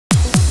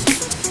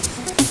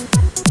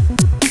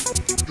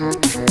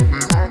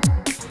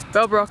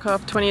Belle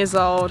Brockhoff, 20 years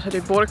old, I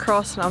do border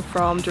cross and I'm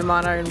from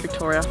Germano in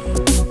Victoria. I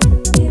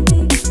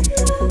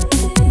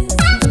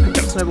picked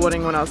up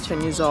snowboarding when I was 10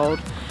 years old,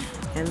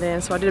 and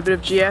then so I did a bit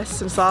of GS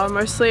and slalom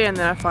mostly, and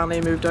then I finally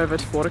moved over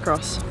to border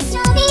cross.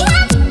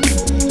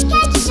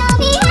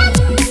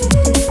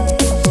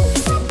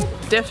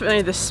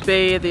 Definitely the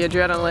speed, the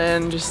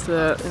adrenaline, just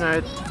the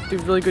the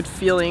really good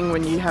feeling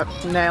when you have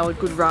nail a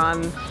good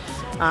run,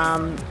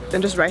 and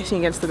just racing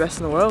against the best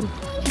in the world.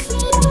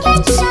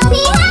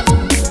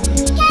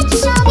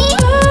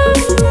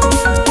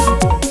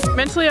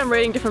 Mentally, I'm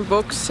reading different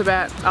books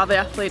about other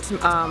athletes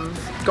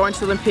going to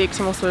the Olympics.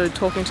 I'm also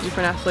talking to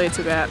different athletes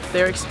about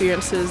their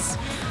experiences.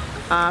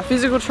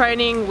 Physical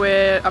training,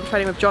 where I'm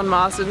training with John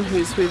Marsden,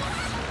 who's with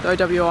the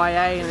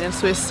OWIA and in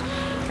Swiss,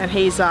 and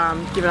he's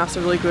given us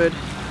a really good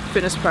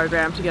fitness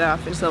program to get our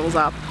fitness levels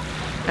up,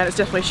 and it's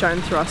definitely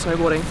shown through our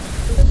snowboarding.